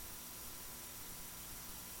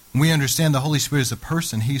 We understand the Holy Spirit is a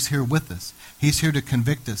person. He's here with us. He's here to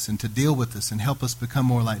convict us and to deal with us and help us become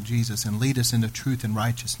more like Jesus and lead us into truth and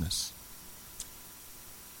righteousness.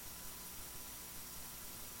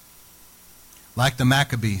 Like the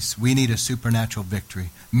Maccabees, we need a supernatural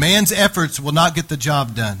victory. Man's efforts will not get the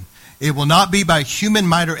job done. It will not be by human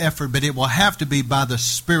might or effort, but it will have to be by the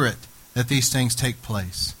Spirit that these things take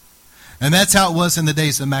place. And that's how it was in the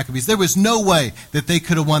days of the Maccabees. There was no way that they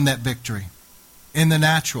could have won that victory in the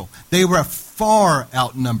natural. They were far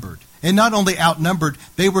outnumbered. And not only outnumbered,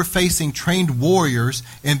 they were facing trained warriors,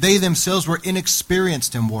 and they themselves were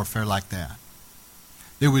inexperienced in warfare like that.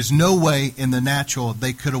 There was no way in the natural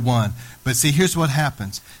they could have won. But see, here's what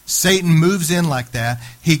happens. Satan moves in like that.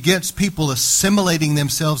 He gets people assimilating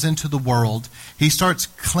themselves into the world. He starts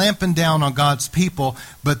clamping down on God's people,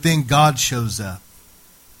 but then God shows up.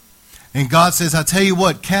 And God says, I tell you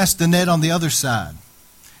what, cast the net on the other side.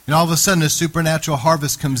 And all of a sudden a supernatural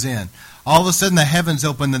harvest comes in. All of a sudden the heavens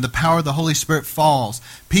open and the power of the Holy Spirit falls.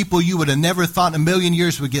 People you would have never thought in a million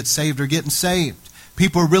years would get saved are getting saved.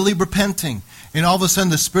 People are really repenting. And all of a sudden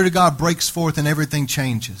the Spirit of God breaks forth and everything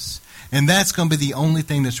changes. And that's going to be the only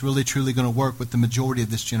thing that's really truly going to work with the majority of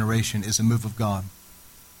this generation is a move of God.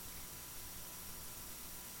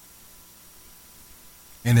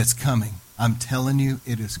 And it's coming. I'm telling you,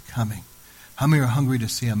 it is coming. How many are hungry to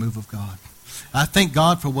see a move of God? I thank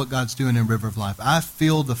God for what God's doing in River of Life. I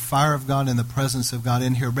feel the fire of God and the presence of God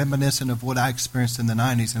in here, reminiscent of what I experienced in the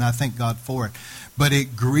 90s, and I thank God for it. But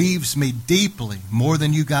it grieves me deeply, more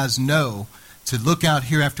than you guys know, to look out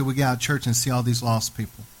here after we get out of church and see all these lost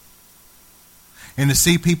people. And to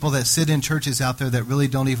see people that sit in churches out there that really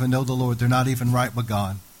don't even know the Lord. They're not even right with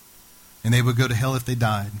God. And they would go to hell if they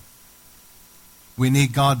died. We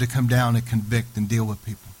need God to come down and convict and deal with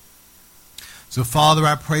people. So, Father,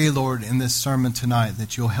 I pray, Lord, in this sermon tonight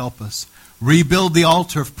that you'll help us rebuild the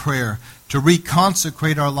altar of prayer, to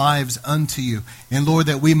reconsecrate our lives unto you. And, Lord,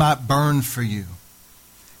 that we might burn for you.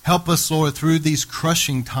 Help us, Lord, through these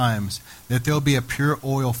crushing times, that there'll be a pure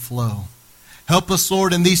oil flow. Help us,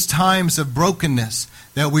 Lord, in these times of brokenness,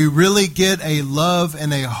 that we really get a love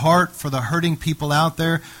and a heart for the hurting people out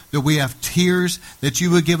there, that we have tears, that you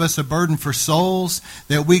would give us a burden for souls,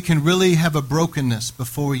 that we can really have a brokenness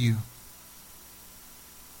before you.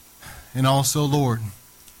 And also, Lord,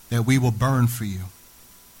 that we will burn for you.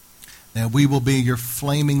 That we will be your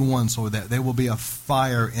flaming ones, Lord, that there will be a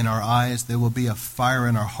fire in our eyes, there will be a fire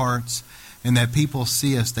in our hearts, and that people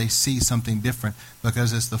see us, they see something different,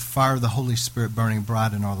 because it's the fire of the Holy Spirit burning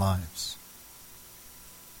bright in our lives.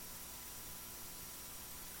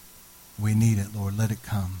 We need it, Lord. Let it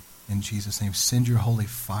come. In Jesus' name, send your holy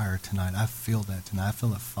fire tonight. I feel that tonight. I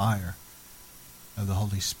feel a fire of the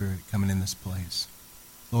Holy Spirit coming in this place.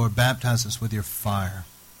 Lord, baptize us with your fire.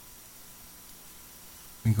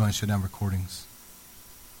 We can go and shut down recordings.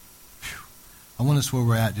 Whew. I want us where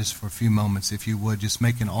we're at just for a few moments, if you would. Just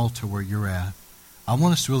make an altar where you're at. I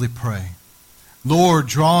want us to really pray. Lord,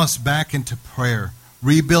 draw us back into prayer.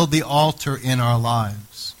 Rebuild the altar in our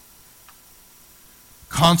lives.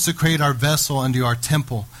 Consecrate our vessel unto our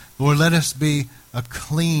temple. Lord, let us be a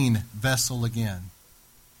clean vessel again.